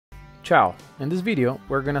Ciao! In this video,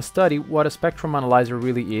 we're gonna study what a spectrum analyzer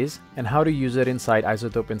really is and how to use it inside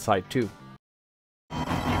Izotope Insight 2.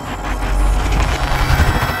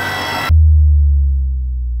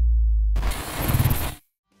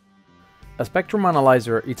 A spectrum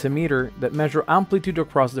analyzer is a meter that measures amplitude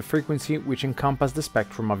across the frequency which encompasses the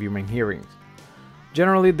spectrum of human hearings.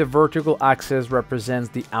 Generally, the vertical axis represents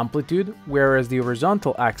the amplitude, whereas the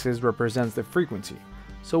horizontal axis represents the frequency.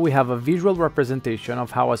 So we have a visual representation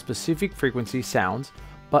of how a specific frequency sounds,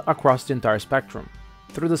 but across the entire spectrum.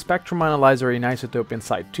 Through the spectrum analyzer in Izotope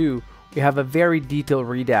Insight 2, we have a very detailed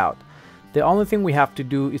readout. The only thing we have to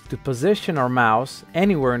do is to position our mouse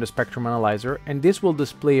anywhere in the spectrum analyzer, and this will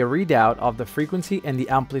display a readout of the frequency and the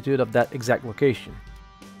amplitude of that exact location.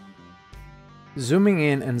 Zooming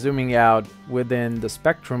in and zooming out within the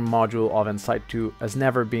spectrum module of Insight 2 has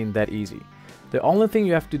never been that easy. The only thing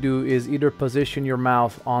you have to do is either position your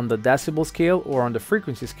mouse on the decibel scale or on the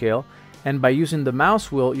frequency scale, and by using the mouse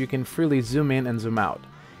wheel you can freely zoom in and zoom out.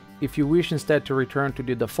 If you wish instead to return to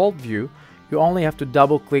the default view, you only have to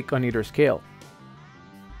double click on either scale.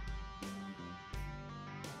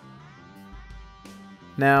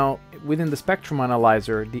 Now, within the spectrum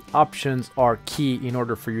analyzer, the options are key in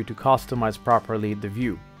order for you to customize properly the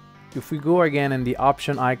view. If we go again in the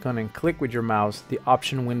option icon and click with your mouse, the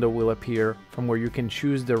option window will appear from where you can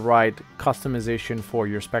choose the right customization for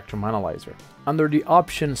your spectrum analyzer. Under the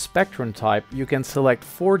option spectrum type, you can select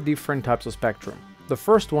 4 different types of spectrum. The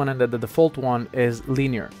first one, and the default one, is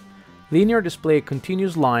linear. Linear display a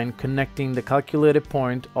continuous line connecting the calculated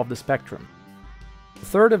point of the spectrum. A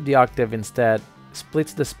third of the octave instead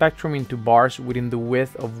splits the spectrum into bars within the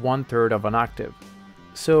width of 1/3 of an octave.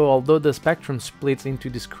 So although the spectrum splits into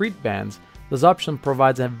discrete bands, this option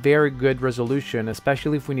provides a very good resolution,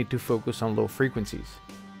 especially if we need to focus on low frequencies.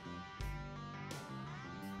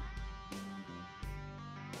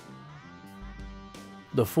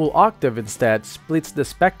 The full octave instead splits the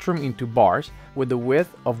spectrum into bars with the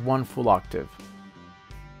width of 1 full octave.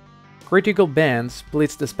 Critical band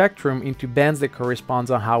splits the spectrum into bands that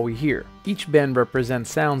corresponds on how we hear. Each band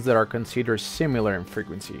represents sounds that are considered similar in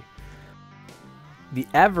frequency. The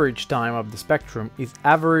average time of the spectrum is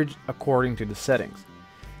averaged according to the settings.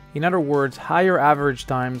 In other words, higher average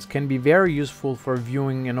times can be very useful for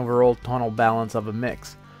viewing an overall tonal balance of a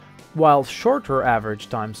mix, while shorter average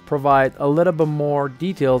times provide a little bit more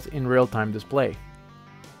details in real-time display.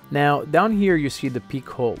 Now, down here you see the peak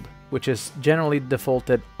hold, which is generally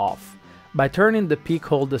defaulted off. By turning the peak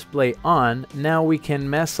hold display on, now we can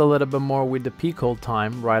mess a little bit more with the peak hold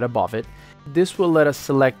time right above it. This will let us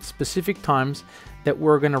select specific times that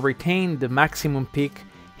we're going to retain the maximum peak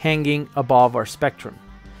hanging above our spectrum.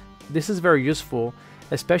 This is very useful,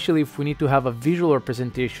 especially if we need to have a visual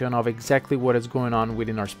representation of exactly what is going on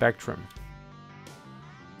within our spectrum.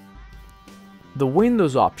 The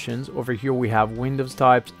Windows options, over here we have Windows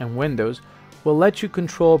types and Windows, will let you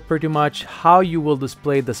control pretty much how you will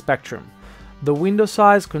display the spectrum. The window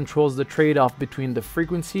size controls the trade-off between the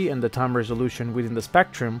frequency and the time resolution within the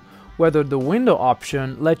spectrum, whether the window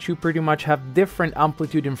option lets you pretty much have different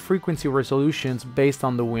amplitude and frequency resolutions based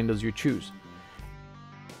on the windows you choose.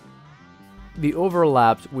 The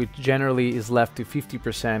overlaps, which generally is left to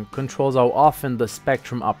 50%, controls how often the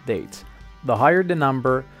spectrum updates. The higher the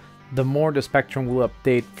number, the more the spectrum will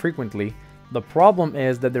update frequently. The problem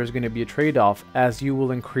is that there's going to be a trade-off as you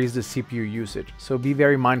will increase the CPU usage, so be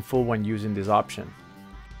very mindful when using this option.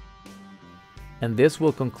 And this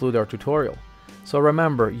will conclude our tutorial. So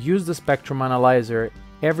remember, use the spectrum analyzer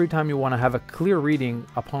every time you want to have a clear reading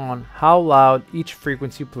upon how loud each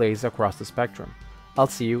frequency plays across the spectrum. I'll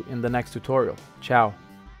see you in the next tutorial. Ciao!